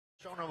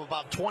Shown him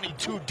about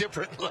 22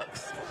 different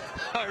looks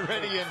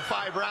already in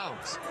 5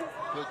 rounds.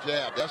 Good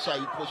jab. That's how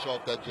you push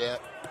off that jab.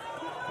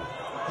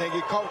 Can't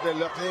get caught with that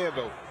left hand,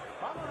 though.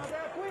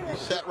 He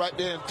sat right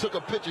there and took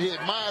a picture. He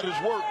admired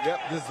his work. Yep,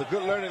 this is a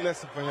good learning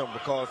lesson for him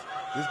because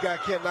this guy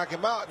can't knock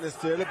him out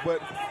necessarily, but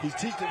he's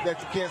teaching that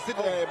you can't sit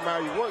there and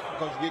admire your work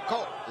because you get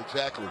caught.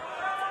 Exactly.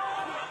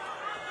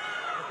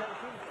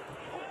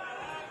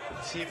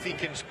 See if he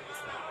can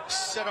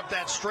set up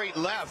that straight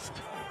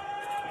left.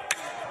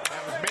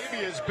 That was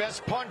maybe his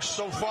best punch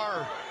so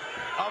far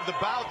of the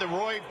bout that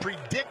Roy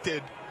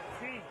predicted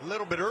a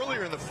little bit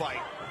earlier in the fight.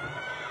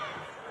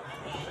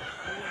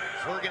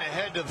 So we're going to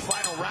head to the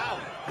final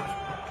round.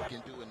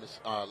 Can do in this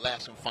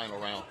last and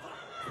final round.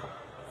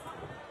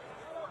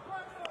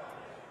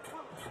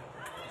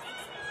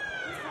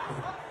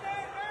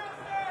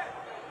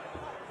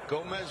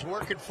 Gomez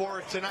working for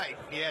it tonight.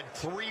 He had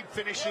 3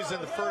 finishes in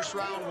the first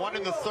round, 1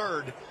 in the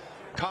third,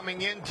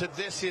 coming into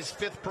this his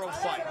 5th pro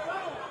fight.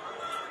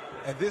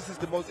 And this is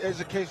the most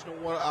educational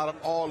one out of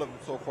all of them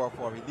so far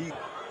for him.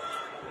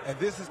 And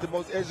this is the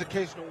most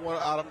educational one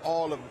out of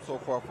all of them so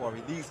far for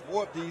him. He needs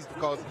more of these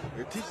because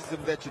it teaches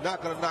them that you're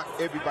not going to knock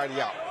everybody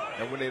out.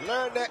 And when they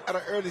learn that at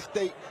an early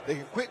state, they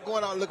can quit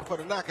going out looking for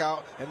the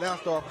knockout and now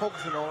start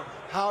focusing on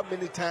how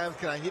many times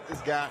can I hit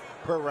this guy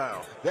per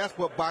round. That's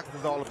what boxing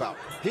is all about.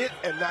 Hit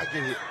and not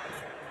get hit.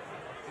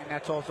 And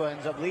that also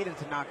ends up leading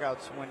to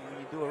knockouts when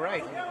you do it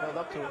right and you build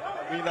up to it.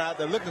 We're not out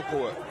there looking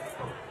for it.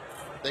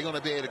 They're going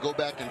to be able to go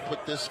back and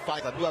put this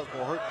fight. I knew I was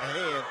going to hurt my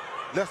hand,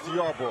 Lester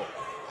Yarborough.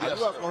 I knew I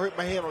was going to hurt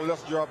my hand on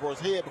Lester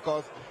Yarborough's head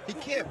because he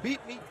can't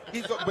beat me.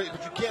 But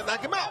you can't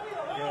knock him out.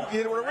 Yeah. You can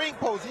hit him with a ring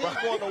post. He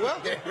ain't going nowhere.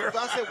 So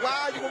I said,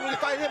 why are you going to really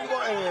fight him?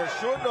 And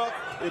sure enough,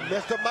 it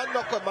messed up my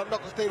knuckle. My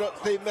knuckle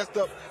stayed messed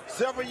up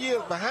several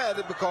years behind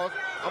it because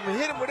I'm going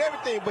to hit him with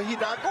everything, but he's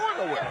not going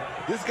nowhere.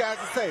 This guy's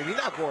the same. He's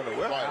not going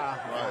nowhere. Right.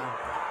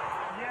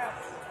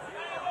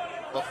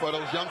 But for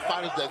those young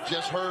fighters that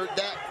just heard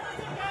that,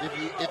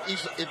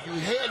 if you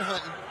head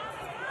hunting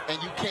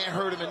and you can't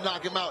hurt him and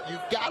knock him out, you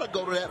gotta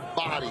go to that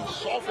body,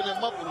 soften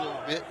him up a little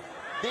bit.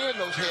 Then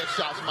those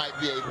headshots might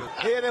be able to.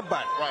 Head and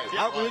body. Right.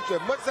 I'm gonna hit you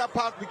as much as I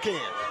possibly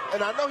can.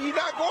 And I know he's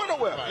not going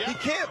nowhere. Right. He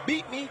can't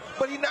beat me,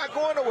 but he's not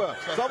going nowhere.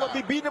 So I'm gonna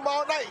be beating him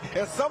all night.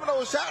 And some of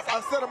those shots,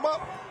 I set him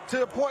up to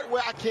the point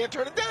where I can't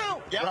turn it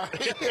down. Yep.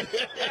 Right.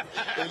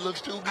 It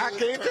looks too good. I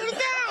can't turn it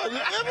down. You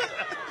feel me?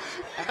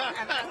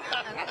 And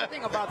that's the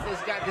thing about this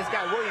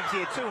guy Williams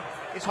here too.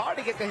 It's hard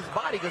to get to his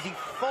body because he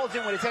falls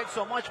in with his head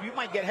so much. You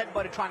might get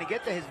headbutted trying to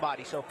get to his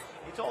body. So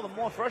it's all the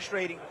more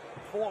frustrating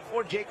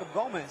for Jaycob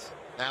Gomez.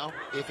 Now,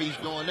 if he's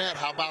doing that,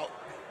 how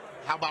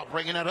about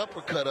bringing that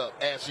uppercut up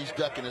as he's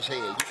ducking his head?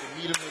 You can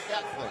meet him with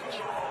that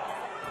punch.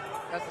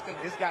 That's the thing.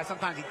 This guy,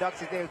 sometimes he ducks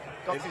his head,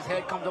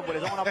 comes up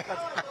with his own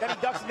uppercut. Then he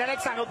ducks, and the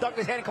next time he'll duck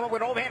his head and come up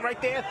with an overhand right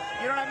there.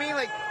 You know what I mean?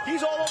 Like,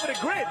 he's all over the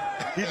grid.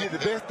 He did the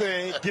best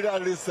thing. Get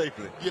out of this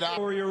safely. Get out.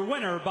 For your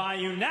winner by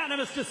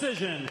unanimous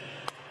decision,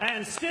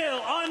 and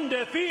still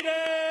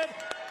undefeated,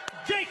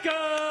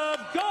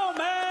 Jaycob Gomez.